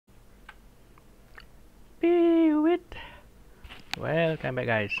Welcome back,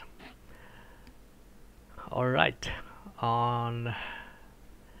 guys. Alright, on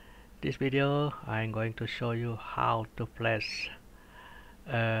this video I'm going to show you how to flash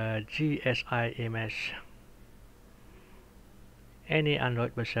a GSI image, any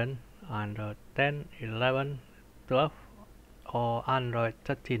Android version, Android 10, 11, 12 or Android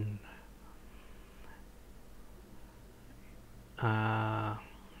 13.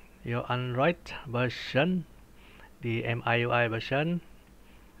 Your Android version, the MIUI version.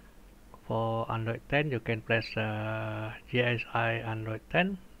 For Android 10 you can press GSI Android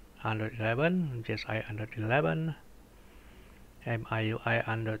 10, Android 11, GSI Android 11, MIUI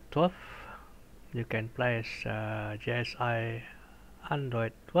Android 12. You can press GSI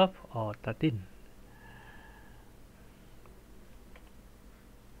Android 12 or 13.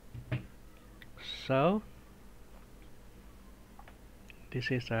 So this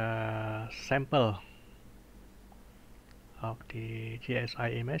is a sample of the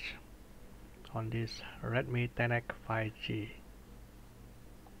GSI image on this Redmi 10X 5G.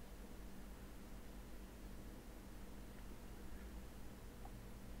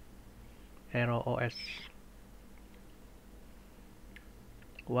 Aero OS.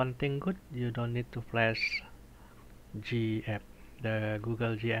 One thing good, you don't need to flash G app, the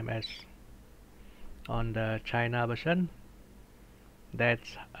Google GMS. On the China version,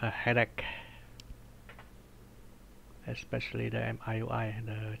 that's a headache, especially the MIUI,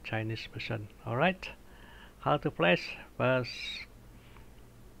 the Chinese version. Alright, how to flash? First,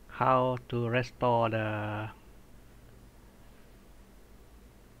 how to restore the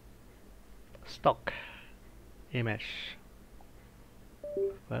stock image.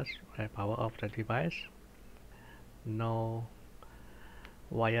 First, I power off the device. No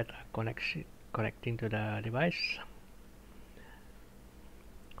wired connecting to the device.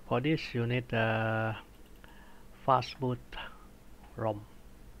 For this you need a fastboot ROM.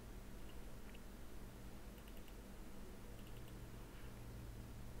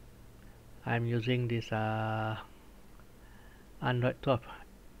 I'm using this Android 12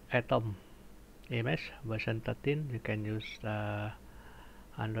 Atom image version 13. You can use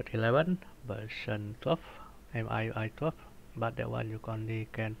Android 11 version 12, MIUI 12, but that one you only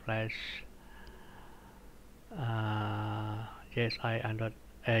can flash GSI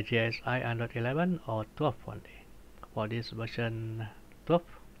Android 11 or 12 only. For this version 12,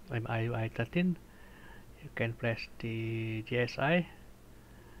 MIUI 13, you can flash the GSI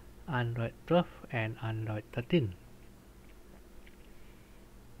Android 12 and Android 13.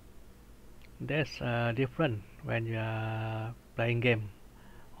 There's a difference when you are playing game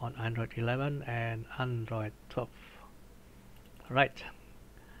on Android 11 and Android 12. Right,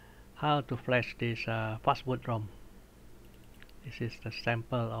 how to flash this fastboot ROM. This is the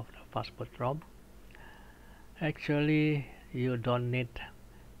sample of the fastboot ROM. Actually, you don't need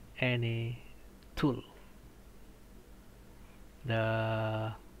any tool.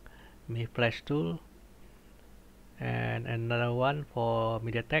 The Mi Flash tool and another one for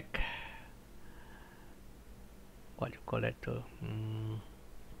MediaTek. What you call that too?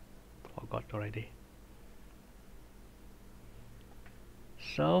 Forgot already.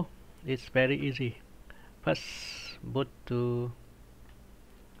 So it's very easy. First, boot to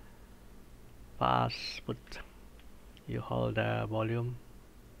fastboot. You hold the volume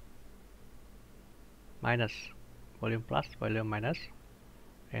minus, volume plus, volume minus,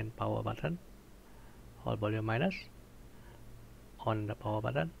 and power button. Hold volume minus, on the power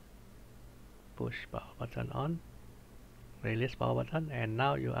button, push power button on, release power button, and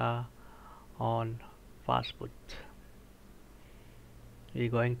now you are on fastboot. We're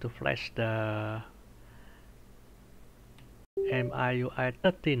going to flash the MIUI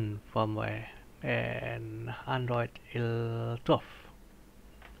 13 firmware and Android 12.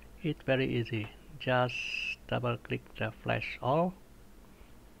 It's very easy. Just double click the flash all.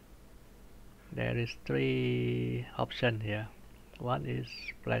 There is 3 options here. One is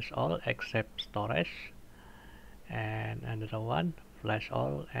flash all except storage, and another one flash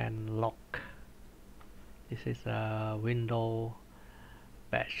all and lock. This is a window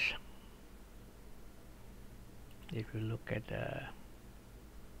batch. If you look at the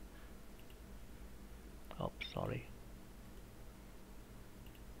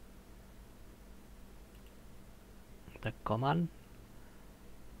the command,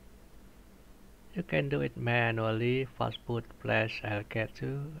 you can do it manually. Fastboot flash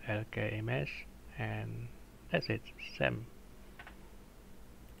LK2 LK image, and that's it. Same.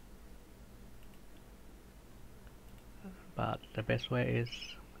 But the best way is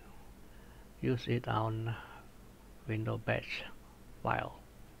use it on window batch file,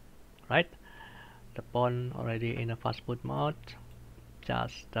 right? The phone already in a fastboot mode.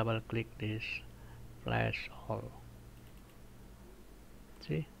 just double click this flash all.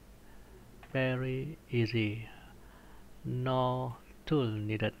 See, very easy, no tool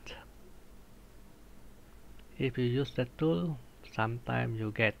needed. If you use the tool, sometimes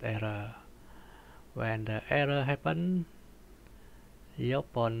you get error. When the error happen, your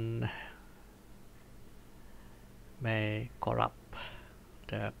phone may corrupt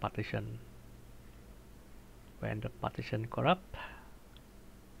the partition. When the partition corrupt,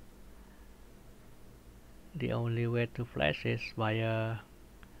 the only way to flash is via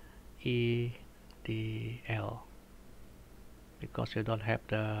EDL, because you don't have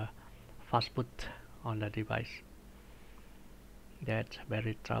the fastboot on the device. That's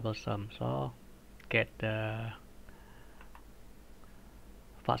very troublesome. So get the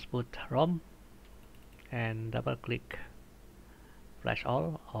fastboot ROM and double click flash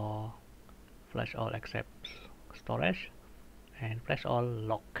all, or flash all accepts storage, and flash all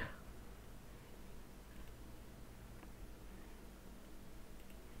lock.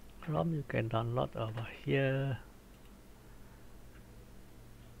 ROM you can download over here.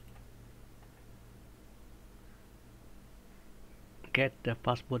 Get the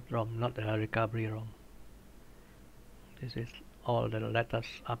fastboot ROM, not the recovery ROM. This is all the latest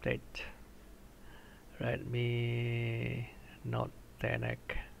update. Redmi Note 10X.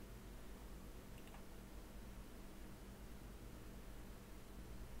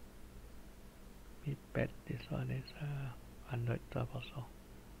 I bet this one is Android 12 also.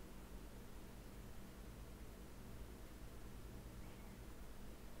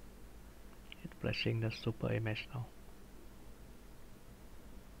 It's flashing the super image now.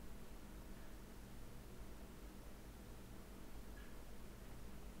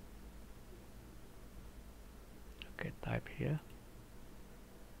 Okay, type here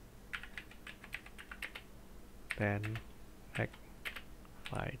 10X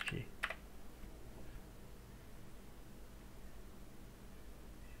 5G.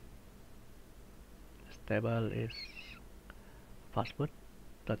 Stable is fastboot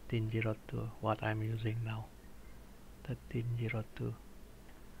 1302, what I'm using now, 1302.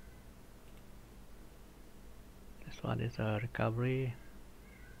 This one is a recovery.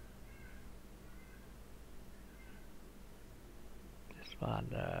 This one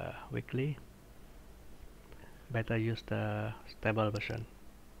weekly. Better use the stable version.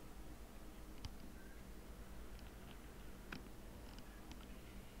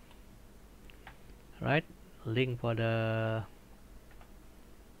 Right, link for the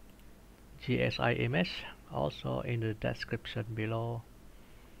GSI image also in the description below.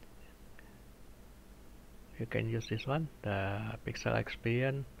 You can use this one, the Pixel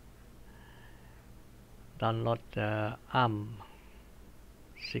Experience. Download the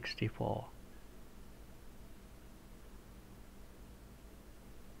ARM64.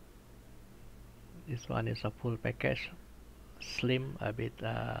 This one is a full package, slim, a bit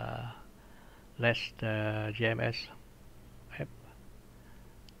less the GMS app,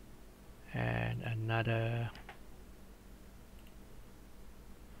 and another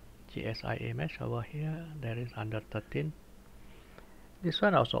GSI image over here. There is under 13. This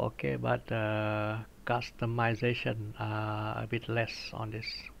one also okay, but customization a bit less on this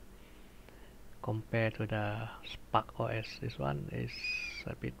compared to the Spark OS. This one is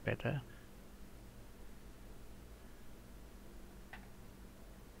a bit better.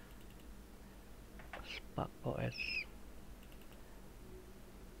 Spark OS.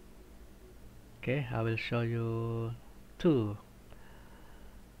 Okay, I will show you two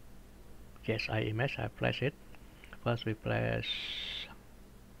GSI image. I flash it. First we flash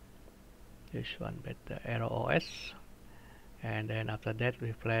this one with the Aero OS, and then after that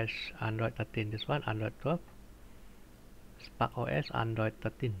we flash Android 13. This one Android 12, Spark OS Android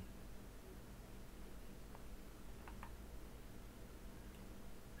 13.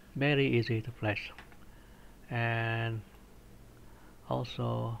 Very easy to flash, and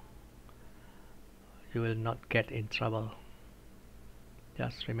also you will not get in trouble.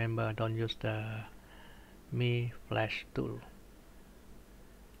 Just remember, don't use the Mi Flash tool.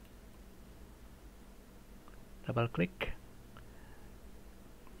 Double click,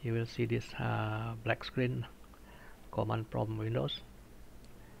 you will see this black screen, command prompt Windows.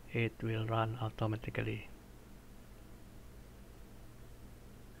 It will run automatically.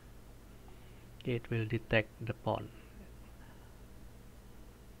 It will detect the pawn,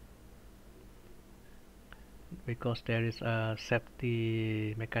 because there is a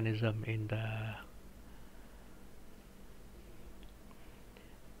safety mechanism in the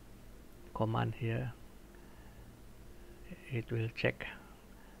command here. It will check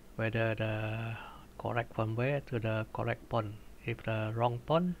whether the correct firmware to the correct pawn If the wrong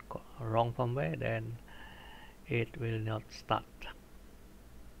pawn, wrong firmware, then it will not start.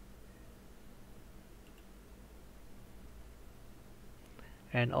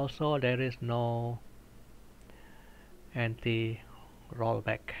 And also there is no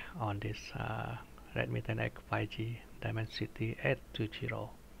anti-rollback on this Redmi 10X 5G Dimensity 820.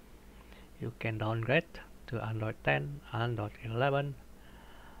 You can downgrade to Android 10, Android 11,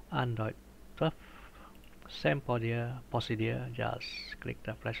 Android 12. Same procedure, just click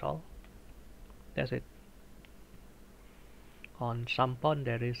the flash all. That's it. On some phone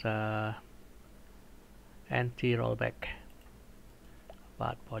there is a anti-rollback,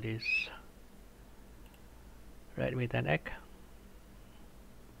 but for this Redmi 10X,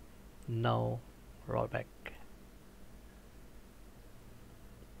 no rollback.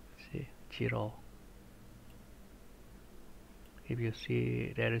 See, 0. If you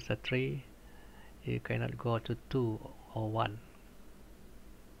see there is a 3, you cannot go to 2 or 1.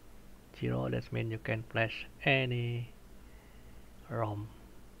 0, that means you can flash any ROM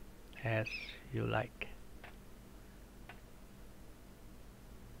as you like.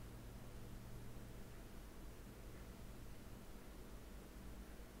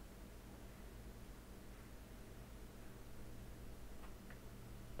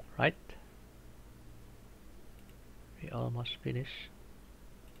 Right, we almost finished.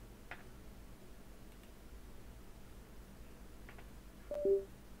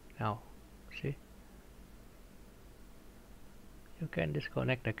 Now see, you can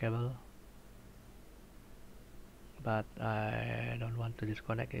disconnect the cable, but I don't want to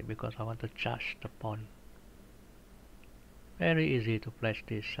disconnect it because I want to charge the phone. Very easy to flash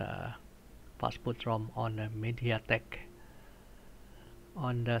this fastboot ROM on the MediaTek.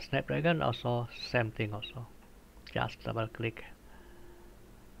 On the Snapdragon also same thing also. Just double click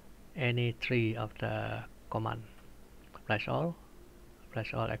any three of the command. Flash all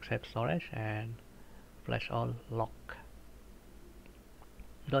except storage, and flash all lock.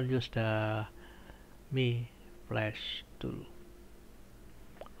 Don't use the Mi flash tool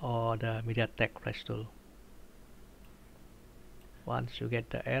or the MediaTek flash tool. Once you get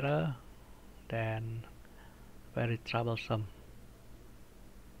the error, then very troublesome.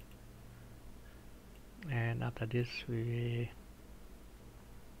 And after this we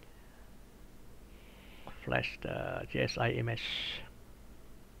flash the GSI image.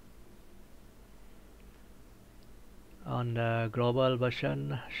 On the global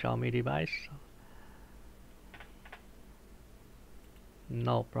version Xiaomi device,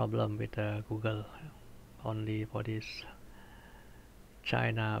 no problem with Google, only for this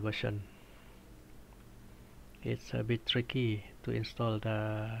China version it's a bit tricky to install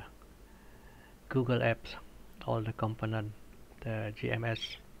the Google apps, all the components, the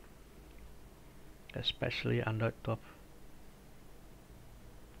GMS, especially Android 12,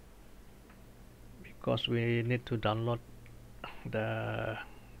 because we need to download the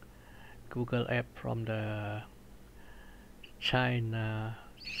Google app from the China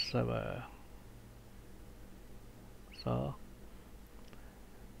server. So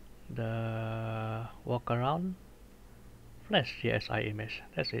the workaround, flash GSI image,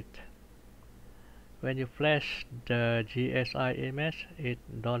 that's it. When you flash the GSI image, it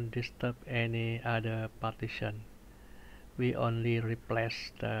don't disturb any other partition. We only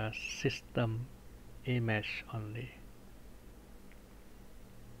replace the system image only.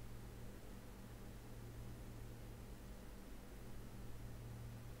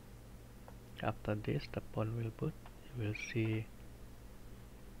 After this, the phone will boot. You will see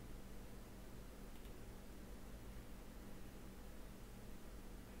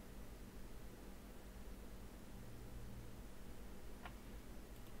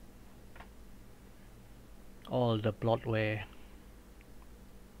all the bloatware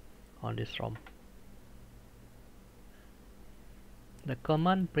on this ROM. The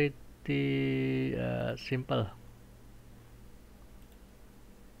command pretty simple.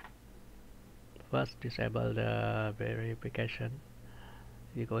 First, disable the verification.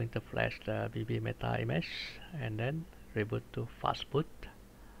 You're going to flash the vbmeta.img and then reboot to fastboot.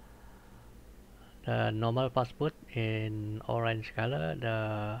 The normal fastboot in orange color,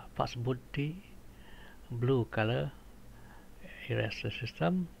 the fastboot T blue color. Erase the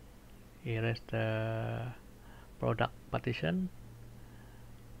system, erase the product partition,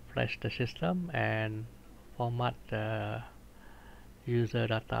 flash the system, and format the user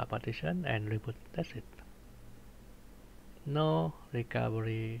data partition and reboot. That's it. No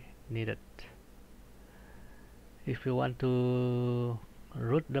recovery needed. If you want to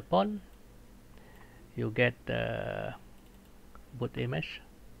root the phone, you get the boot image,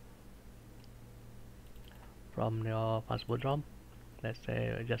 from your fastboot ROM. Let's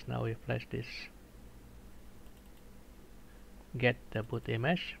say just now we flash this, get the boot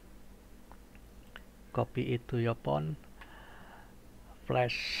image, copy it to your phone,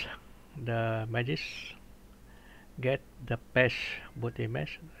 flash the images, get the page boot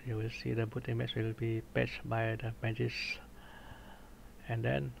image. You will see the boot image will be paged by the images, and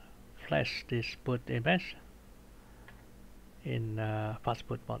then flash this boot image in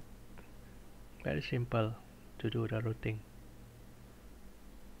fastboot mode. Very simple to do the routing.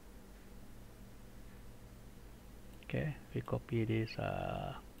 Okay, we copy this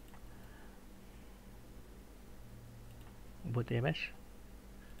boot image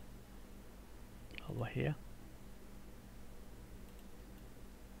over here.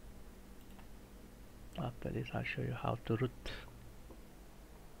 After this, I'll show you how to root.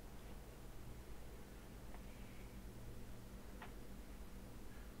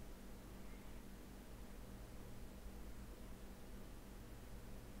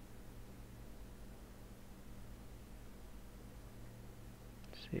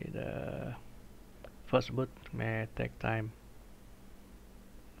 See, the first boot may take time,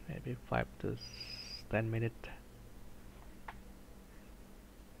 maybe 5 to 10 minutes.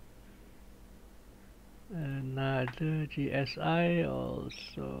 Another GSI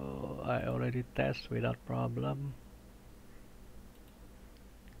also I already test without problem.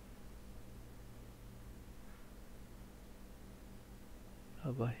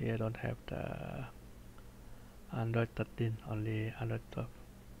 Over here don't have the Android 13, only Android 12.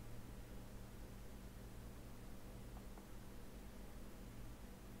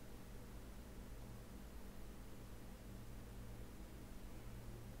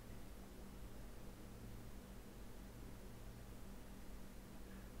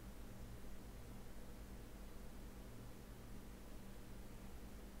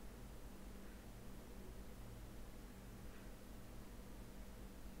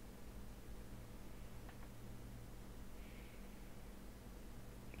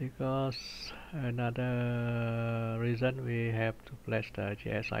 Because another reason we have to flash the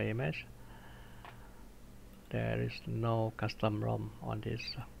GSI image, there is no custom ROM on this.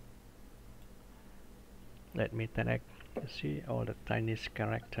 Let me 10x. You see all the Chinese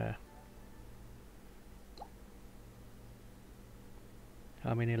character.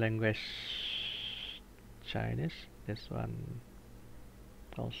 How many language? Chinese. This one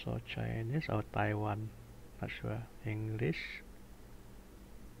also Chinese or Taiwan. Not sure. English.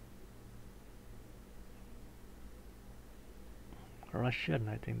 Russian,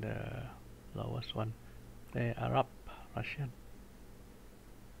 I think the lowest one. The Arab, Russian.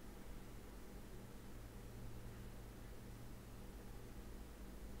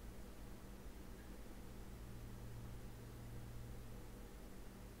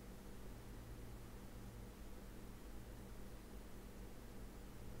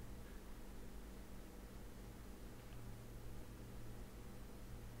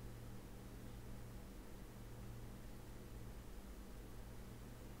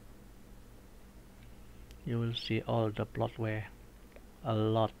 You will see all the bloatware, a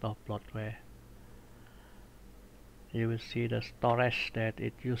lot of bloatware. You will see the storage that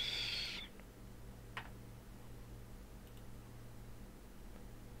it uses.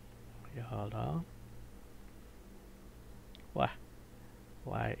 You hold on.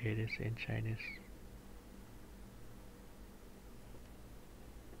 Why it is in Chinese?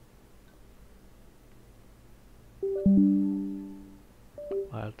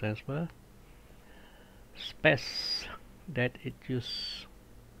 File transfer. Space that it uses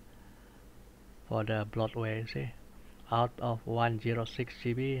for the bloatware, see, out of 106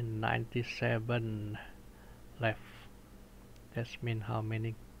 GB, 97 left. That means how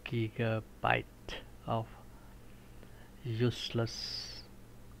many gigabyte of useless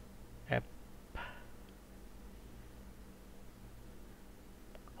app.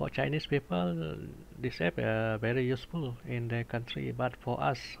 For Chinese people, this app very useful in their country, but for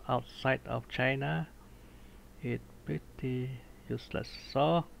us outside of China, it's pretty useless.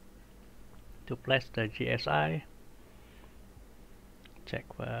 So to flash the GSI, check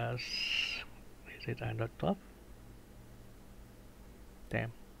first, is it Android 12?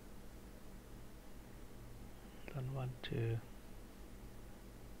 Damn, don't want to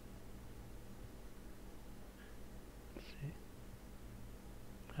see.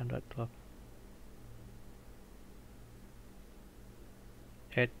 Android 12,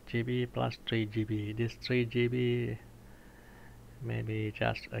 8 GB plus 3 GB. This 3 GB maybe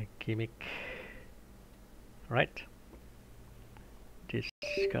just a gimmick, right?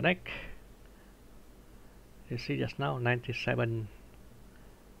 Disconnect. You see just now 97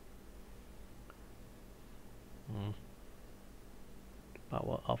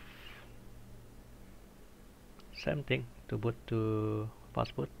 power off. Same thing to boot to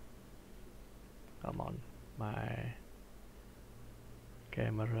fastboot. Come on, my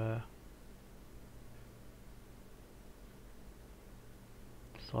camera.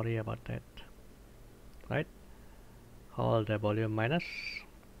 Sorry about that. Right, hold the volume minus,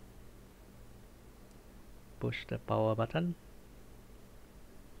 push the power button,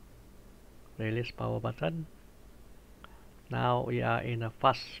 release power button. Now we are in a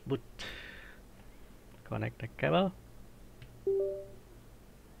fast boot. Connect the cable.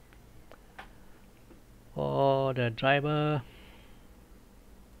 For the driver,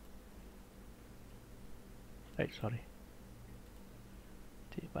 sorry,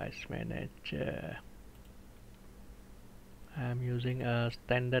 device manager. I'm using a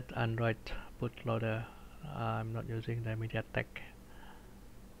standard Android bootloader. I'm not using the MediaTek.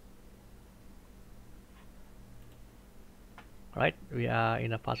 Right, we are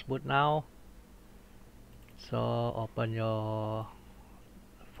in a fast boot now. So open your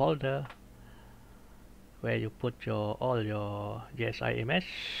folder where you put all your GSI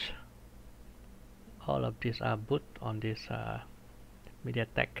image. All of these are boot on this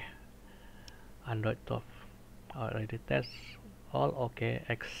MediaTek Android 12. Already test all okay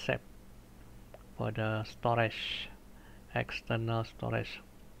except for the storage, external storage,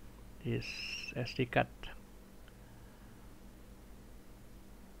 is SD card.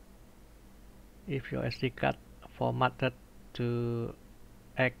 If your SD card formatted to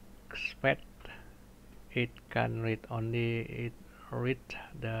exFAT, it can read only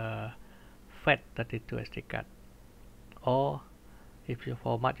the FAT32 SD card. Or if you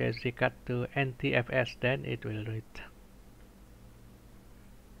format your SD card to NTFS, then it will read.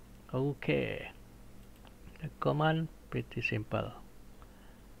 Okay, the command pretty simple.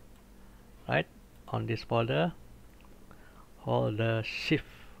 Right, on this folder, hold the shift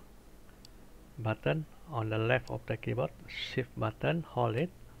button on the left of the keyboard, shift button, hold it,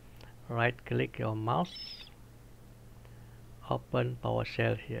 right click your mouse, open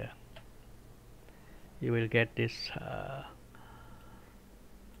PowerShell here. You will get this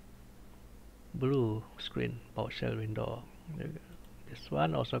blue screen PowerShell window. This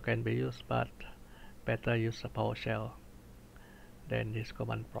one also can be used, but better use a PowerShell than this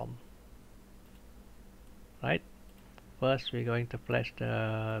command prompt. Right, first we're going to flash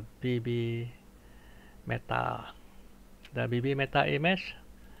the vbmeta. The vbmeta image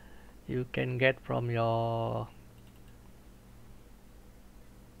you can get from your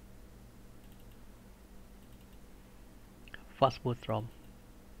fastboot ROM.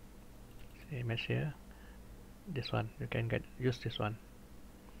 Image here, this one you can use this one.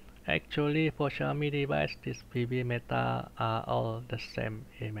 Actually, for Xiaomi device, this vbmeta are all the same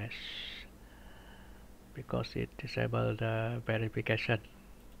image because it disabled the verification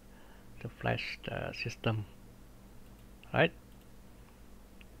to flash the system. Right,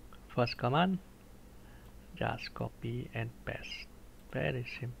 first command, just copy and paste. Very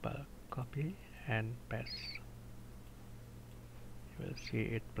simple, copy and paste. You will see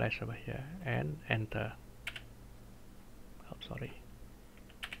it flash over here, and enter. Oh, sorry,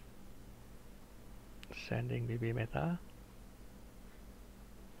 sending vbmeta.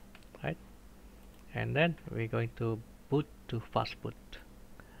 Right, and then we're going to boot to fastboot.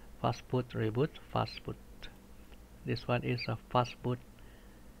 Fastboot, reboot, fastboot. This one is a fastboot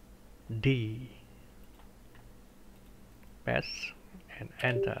D. Press and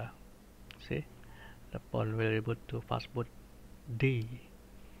enter. See, the phone will reboot to fastboot D.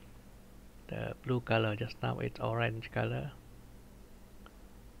 The blue color, just now it's orange color.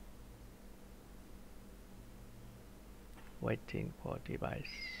 Waiting for device.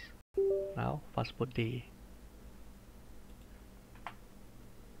 Now fastboot D.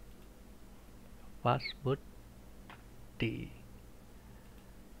 Fastboot D.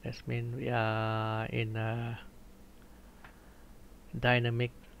 That means we are in a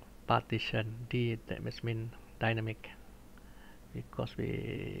dynamic partition. D, that means dynamic, because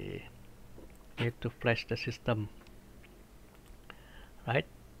we need to flash the system. Right,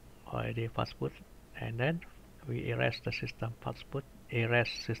 already fastboot, and then we erase the system. Fastboot, erase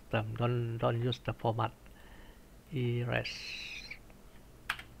system. Don't use the format. Erase.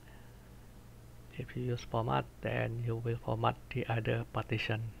 If you use format, then you will format the other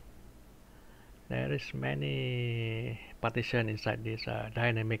partition. There is many partition inside this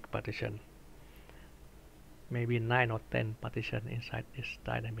dynamic partition. Maybe 9 or 10 partition inside this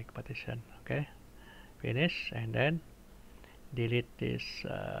dynamic partition. Okay, finish, and then delete this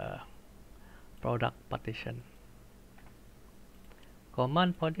product partition.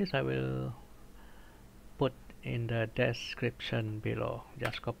 Command for this I will put in the description below.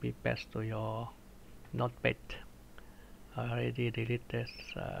 Just copy paste to your notepad. I already deleted this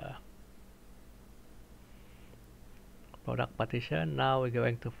product partition. Now we're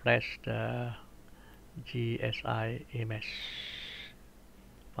going to flash the GSI image.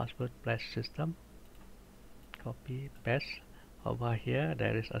 Fastboot flash system. Copy paste. Over here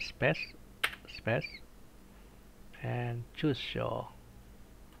there is a space, and choose your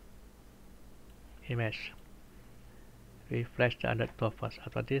image. We flash the Android 12 first.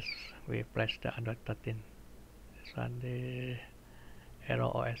 After this, we flash the Android 13. This one, the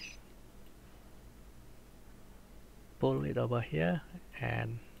Aero OS. Pull it over here,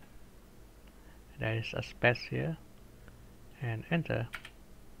 and there is a space here, and enter.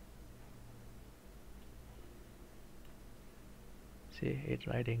 See, it's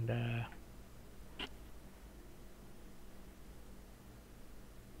writing the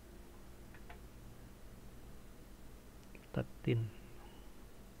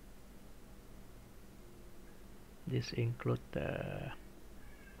This includes the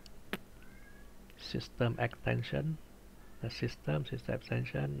system extension, the system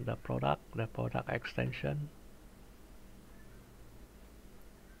extension, the product extension.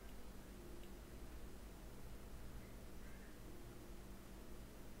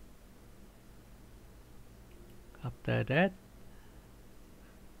 After that,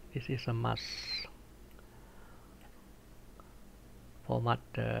 this is a must. Format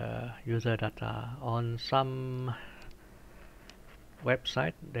the user data. On some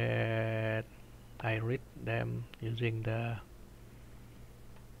website that I read them using the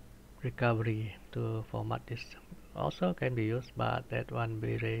recovery to format this. Also can be used, but that one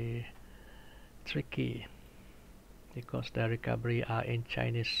very tricky because the recovery are in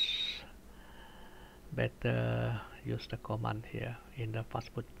Chinese. Better use the command here in the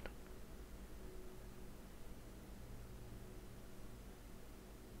fastboot.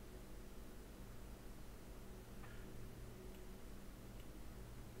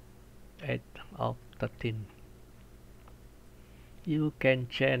 Of 13. You can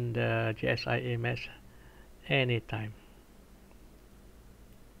change the GSI image anytime.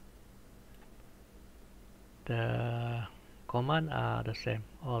 The commands are the same.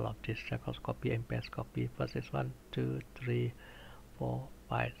 All of these circles, copy and paste. Copy first is 1, 2, 3, 4,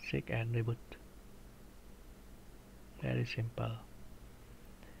 5, 6, and reboot. Very simple.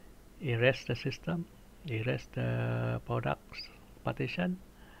 Erase the system. Erase the products partition.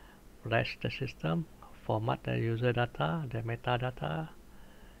 Flash the system, format the user data, the metadata,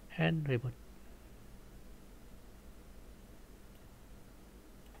 and reboot.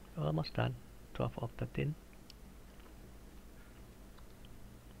 Almost done. 12 of 13.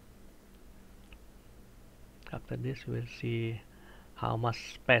 After this, we'll see how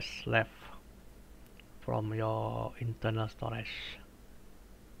much space left from your internal storage.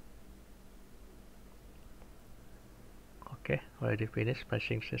 Okay, already finished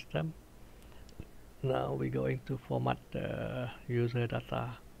flashing system. Now we're going to format the user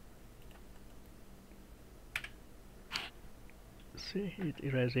data. See, it's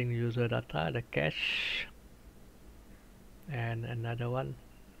erasing user data, the cache, and another one,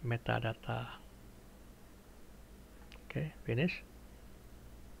 metadata. Okay, finish.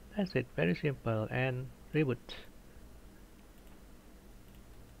 That's it, very simple, and reboot.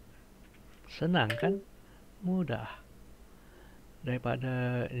 Senang kan? Mudah.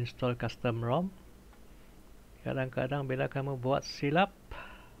 Daripada install custom ROM, kadang-kadang bila kamu buat silap,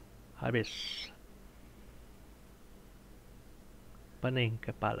 habis. Pening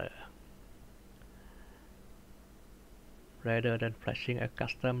kepala. Rather than flashing a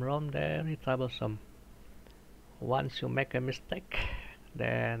custom ROM, very troublesome. Once you make a mistake,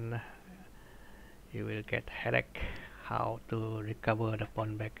 then you will get headache how to recover the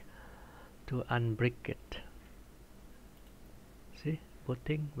phone back, to unbrick it. See,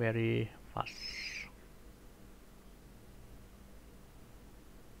 booting very fast.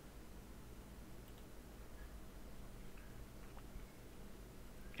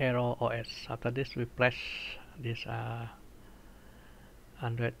 Aero OS. After this, we flash this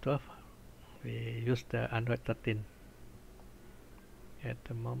Android 12. We use the Android 13. At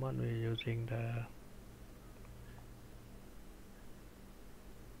the moment, we're using the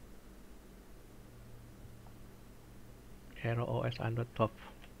Aero OS Android 12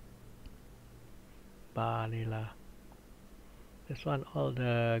 vanilla. This one, all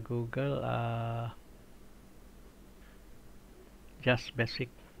the Google just basic.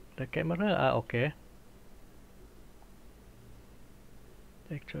 The camera are okay.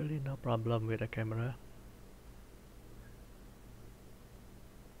 Actually, no problem with the camera.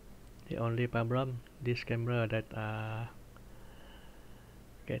 The only problem, this camera that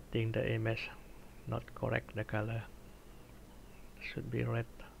getting the image not correct, the color should be red.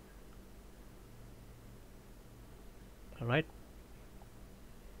 Alright,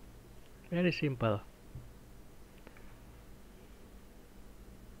 very simple.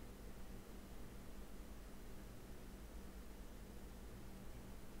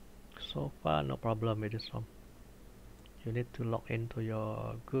 So far no problem with this one. You need to log into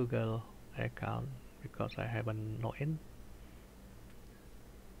your Google account because I haven't logged in.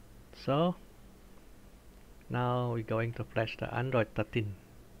 So now we're going to flash the Android 13.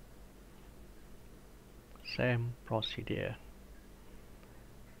 Same procedure.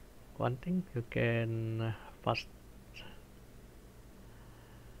 One thing, you can faster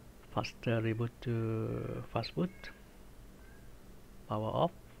reboot to fastboot, power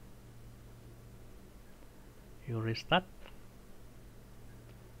off, you restart,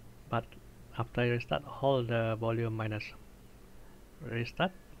 but after you restart, hold the volume minus,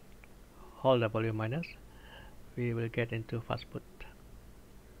 restart, hold the volume minus, we will get into fastboot.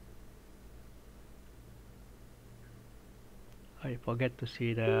 I forget to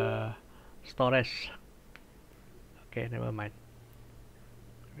see the storage. Okay, never mind,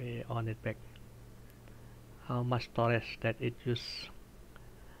 we on it back. How much storage that it use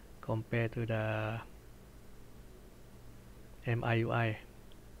compared to the MIUI.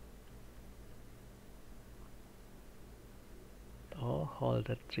 Oh, hold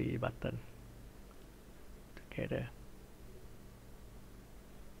the 3 button together.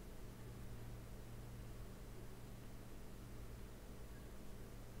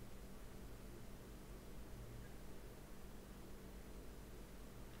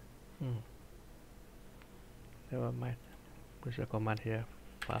 Never mind. Push the command here,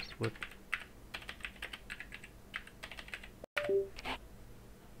 fastboot.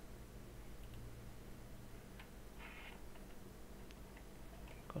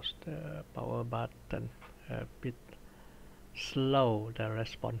 Because the power button a bit slow the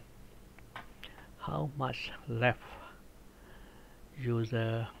response. How much left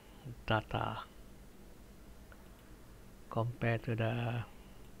user data compared to the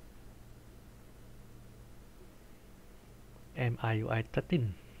MIUI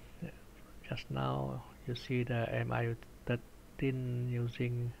 13? Just now you see the MIUI 13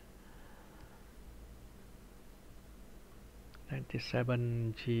 using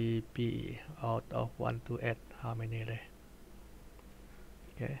 97 GB out of 128. How many there?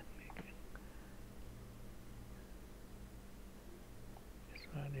 Okay. This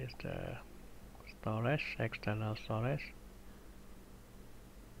one is the storage, external storage.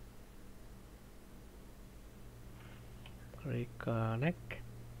 Reconnect.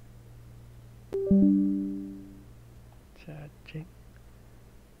 Charging.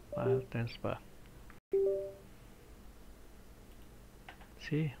 File transfer.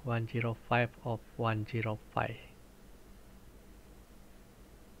 See, 105 of 105.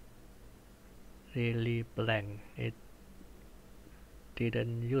 Really blank. It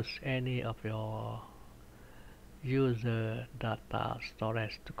didn't use any of your user data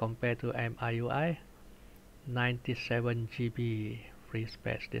storage to compare to MIUI. 97 GB free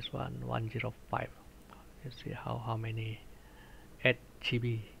space. This one 105. You see how many 8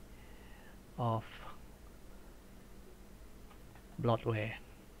 GB of bloatware.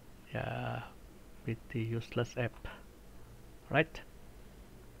 Yeah, with the useless app. Right.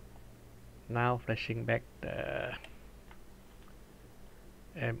 Now flashing back the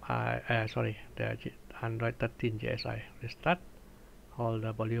the Android 13 GSI. Restart. Hold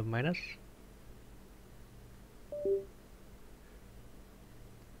the volume minus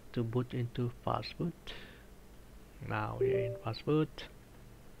to boot into fastboot. Now we are in fastboot.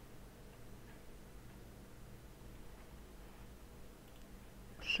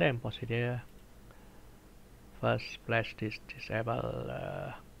 Same procedure. First flash this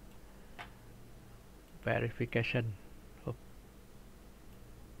disable verification.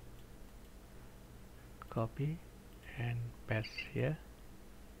 Copy and paste here.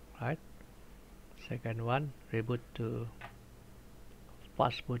 Right. Second one, reboot to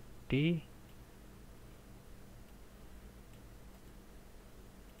fastboot D.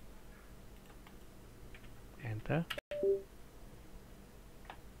 Enter.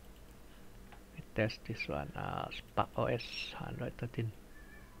 We test this one. Spark OS Android 13.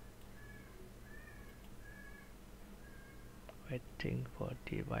 Waiting for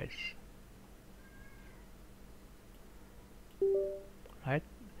device. Right.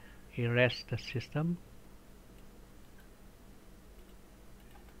 Erase the system.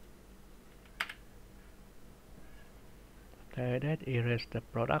 After that, erase the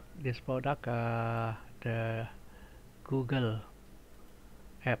product. This product, the Google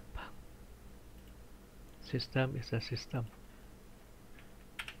app. System is a system.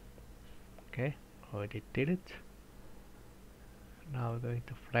 Okay, already did it. Now we're going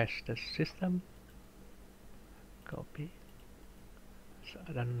to flash the system. Copy. So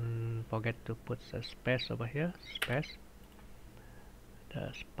don't forget to put a space over here. Space.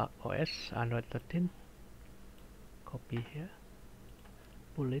 The Spark OS Android 13. Copy here.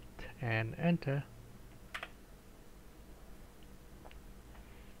 Pull it and enter.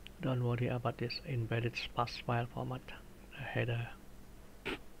 Don't worry about this embedded sparse file format. The header.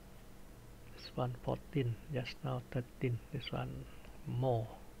 This one 14, just now 13. This one more.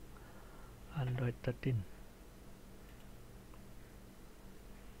 Android 13.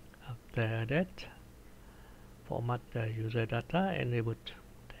 After that, format the user data and reboot.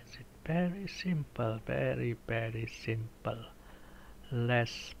 That's it. Very simple. Very simple.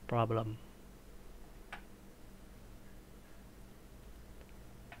 Less problem.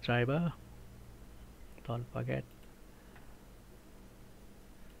 Driver, don't forget.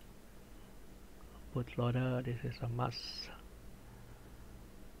 Bootloader, this is a must.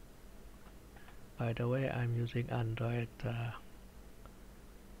 By the way, I'm using Android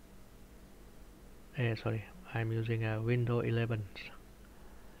I'm using a Windows 11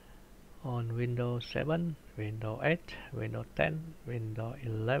 on Windows 7, Windows 8, Windows 10, Windows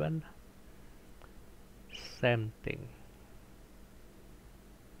 11, same thing.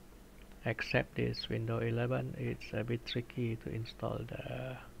 Except this Windows 11, it's a bit tricky to install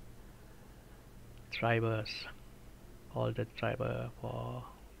the drivers, all the driver for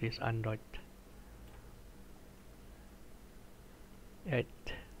this Android 8.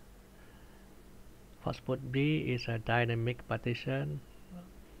 Fastboot B is a dynamic partition.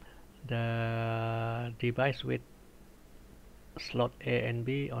 The device with slot A and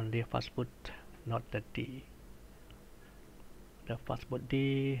B only fastboot, not the D. The fastboot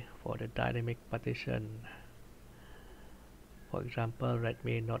D for the dynamic partition. For example,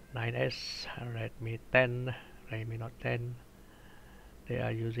 Redmi Note 9s, Redmi 10, Redmi Note 10. They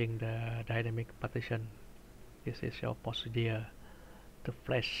are using the dynamic partition. This is your procedure to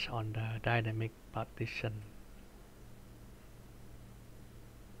flash on the dynamic partition.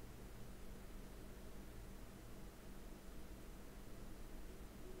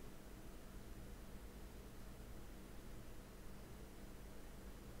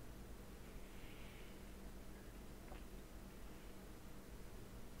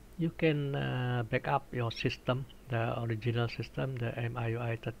 You can back up your system, the original system, the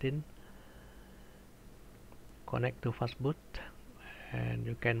MIUI 13, connect to fastboot, and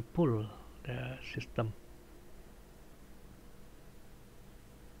you can pull the system.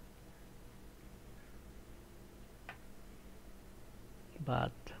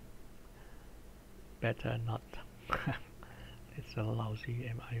 But better not. It's a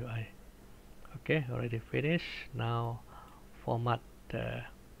lousy MIUI. Okay, already finished. Now format the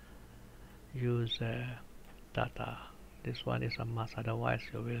user data. This one is a must, otherwise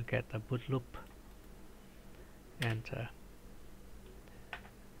you will get a boot loop. Enter.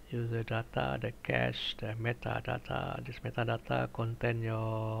 User data, the cache, the metadata. This metadata contain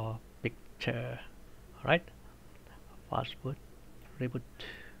your picture. Alright. Fastboot, reboot.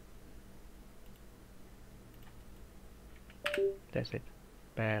 That's it.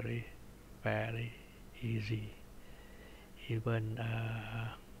 Very easy. Even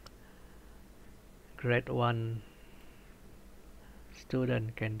grade 1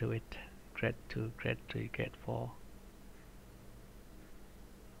 student can do it. Grade 2, grade 3, grade 4.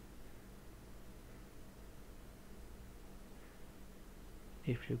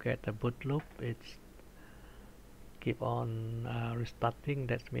 If you get a boot loop, it's keep on restarting.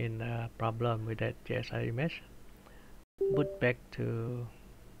 That means problem with that GSI image. Boot back to,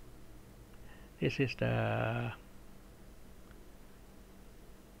 this is the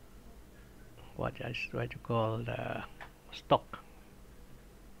what you call the stock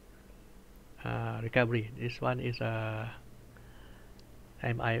recovery. This one is a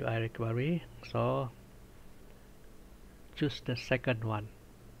MIUI recovery, so choose the second one.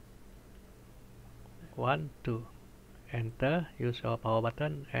 1, 2, enter, use your power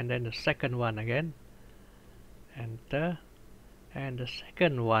button, and then the second one again, enter, and the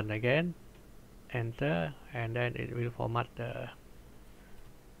second one again, enter, and then it will format the,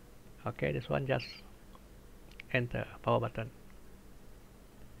 okay, this one just enter power button,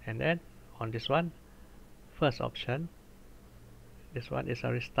 and then on this one, first option, this one is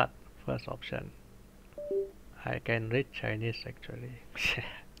a restart, first option. I can read Chinese actually.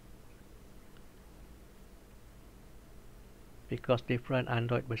 because different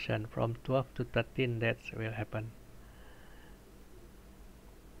Android version from 12 to 13 that will happen.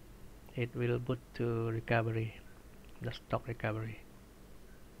 It will boot to recovery, the stock recovery.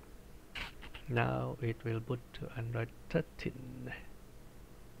 Now it will boot to Android 13.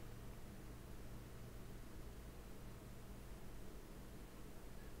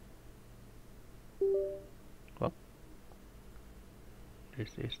 Well, this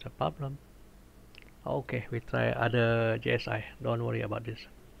is the problem. Okay, we try other GSI. Don't worry about this.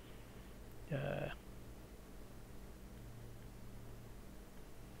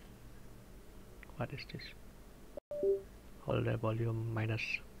 What is this? Hold the volume minus.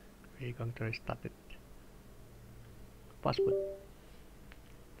 We're going to restart it. Fastboot.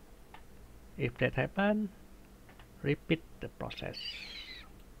 If that happens, repeat the process.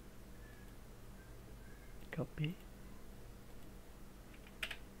 Copy.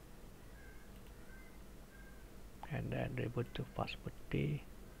 And then reboot to fastboot D.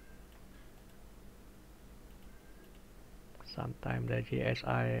 Sometimes the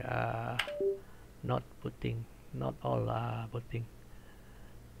GSI are not booting, not all are booting.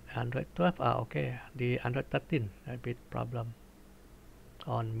 Android 12 are okay. The Android 13 a bit problem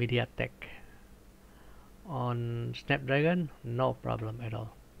on MediaTek. On Snapdragon, no problem at all.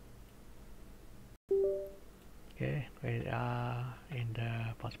 Okay, we are in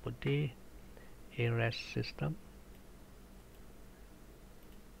the fastboot D erase system.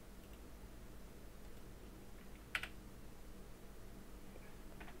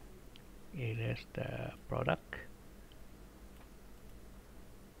 Erase the product.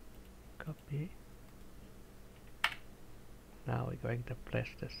 Copy. Now we're going to place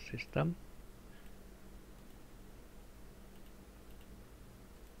the system.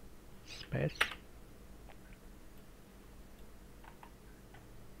 Space.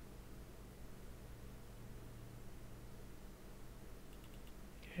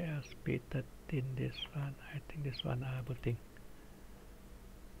 Yeah, speed 13 this one. I think this one booting.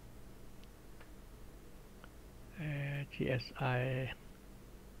 GSI.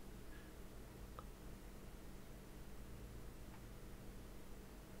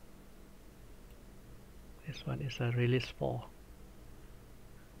 This one is a release 4.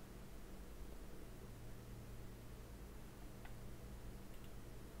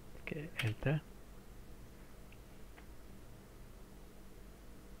 Okay, enter.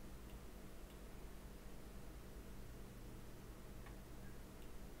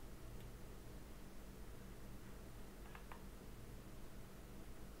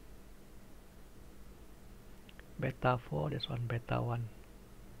 Beta 4, this one beta 1.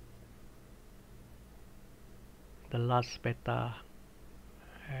 The last beta,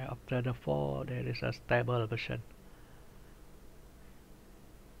 after the 4 there is a stable version.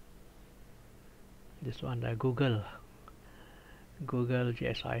 This one the Google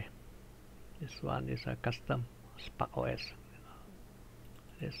GSI. This one is a custom Spark OS.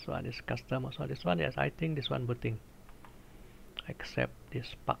 This one is custom also. This one, yes, I think this one booting. Except this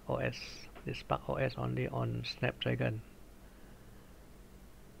Spark OS. This Spark OS only on Snapdragon.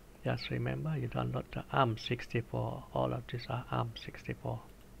 Just remember, you download the ARM64. All of these are ARM64.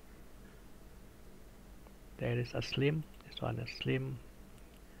 There is a slim. This one is slim.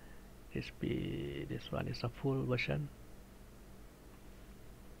 This one is a full version.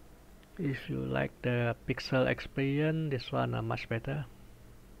 If you like the pixel experience, this one are much better.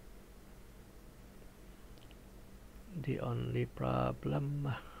 The only problem,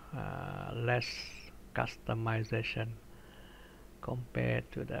 less customization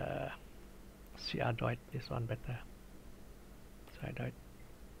compared to the Android. This one better. Android.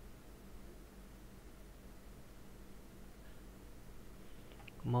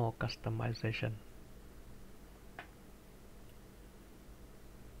 More customization.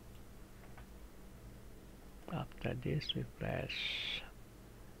 After this, we flash.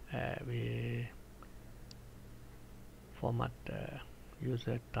 We format the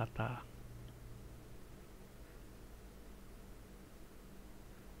user data.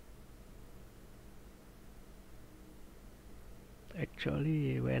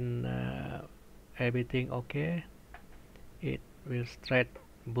 Actually, when everything okay, it will straight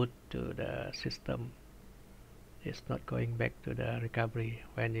boot to the system. It's not going back to the recovery.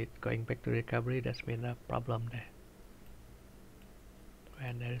 When it's going back to recovery, that's been a problem there.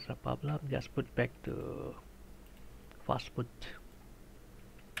 When there is a problem, just put back to fastboot.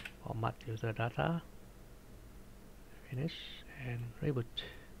 Format user data. Finish and reboot.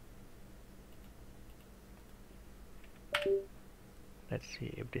 Let's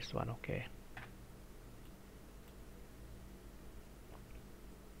see if this one okay.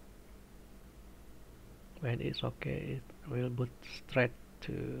 When it's okay, it will boot straight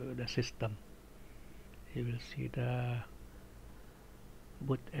to the system. You will see the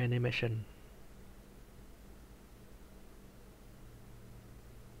boot animation.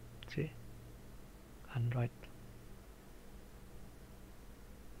 See, Android.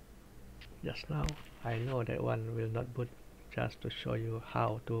 Just now I know that one will not boot, just to show you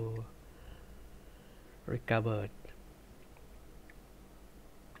how to recover it.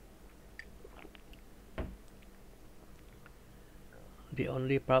 The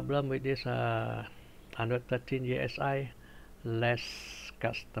only problem with this Android 13 GSI, less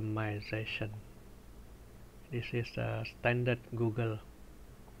customization. This is the standard Google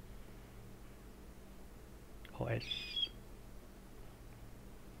OS.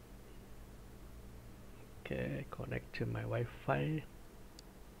 Okay, connect to my Wi-Fi.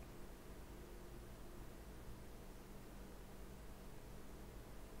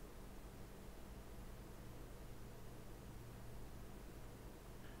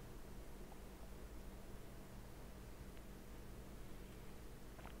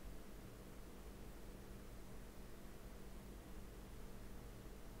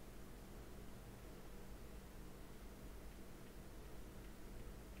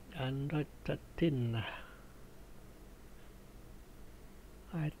 Android 13.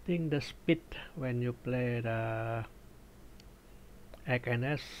 I think the speed when you play the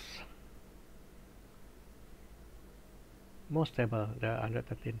XNS more stable, the Android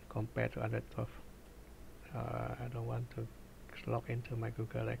 13 compared to Android 12. I don't want to log into my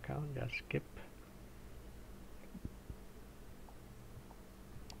Google account, just skip.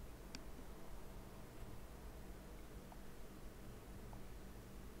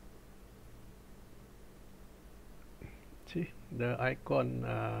 See the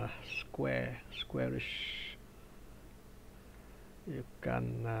icon squarish. You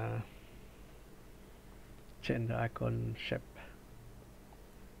can change the icon shape.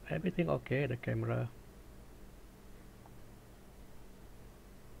 Everything okay, the camera.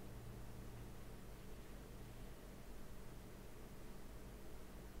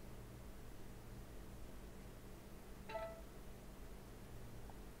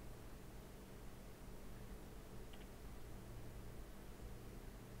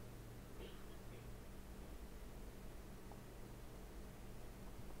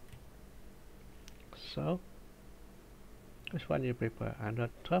 So, which one you prefer,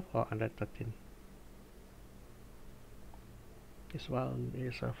 Android 12 or Android 13? This one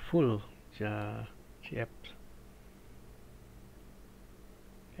is a full GF.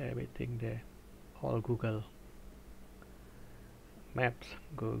 Everything there, all Google Maps,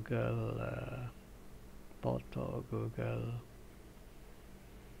 Google Photo, Google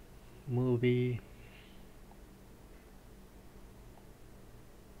Movie.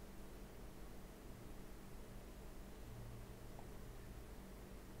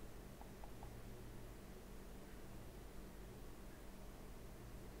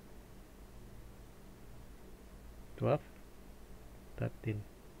 Twelve, 13.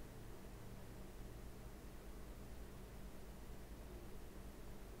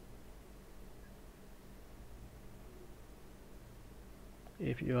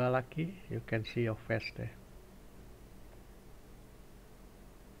 If you are lucky, you can see your face there.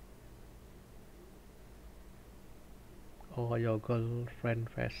 Or your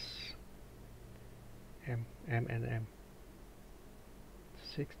girlfriend face. M and M.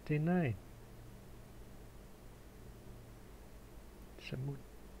 69. Smooth.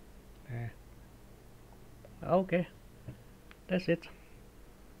 Okay, that's it.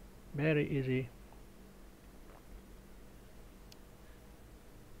 Very easy.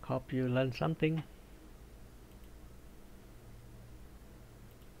 Hope you learned something.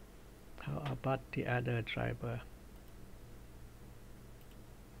 How about the other driver?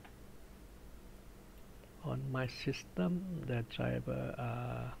 On my system, the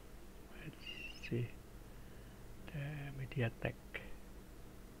driver let's see, the MediaTek.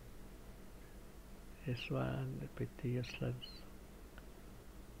 This one pretty useless,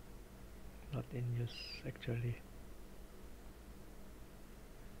 not in use actually.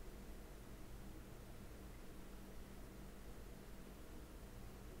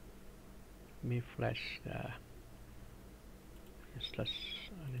 Me flash useless,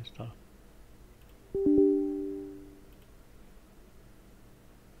 uninstall.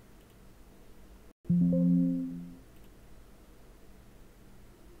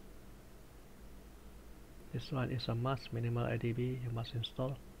 This one is a must, minimal IDB, you must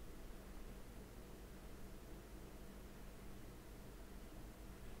install.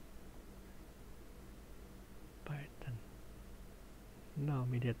 Python. No,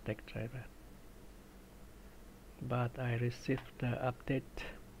 MediaTek driver. but I received the update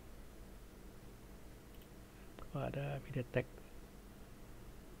for the MediaTek.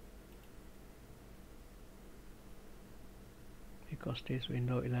 Because this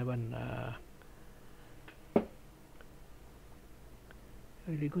Windows 11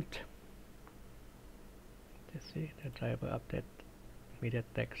 really good. Let's see the driver update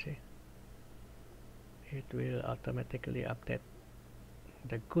MediaTek. See, it will automatically update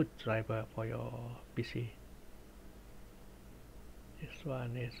the good driver for your PC. This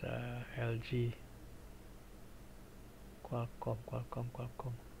one is LG,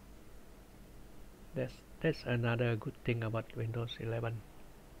 Qualcomm. That's another good thing about Windows 11.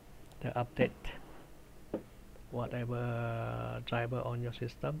 The update whatever driver on your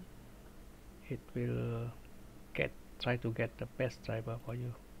system, it will try to get the best driver for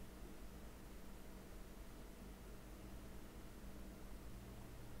you.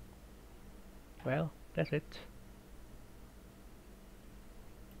 Well, that's it.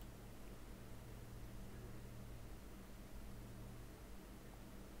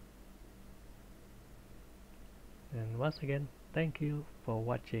 And once again, thank you for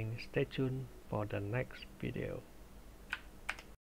watching. Stay tuned for the next video.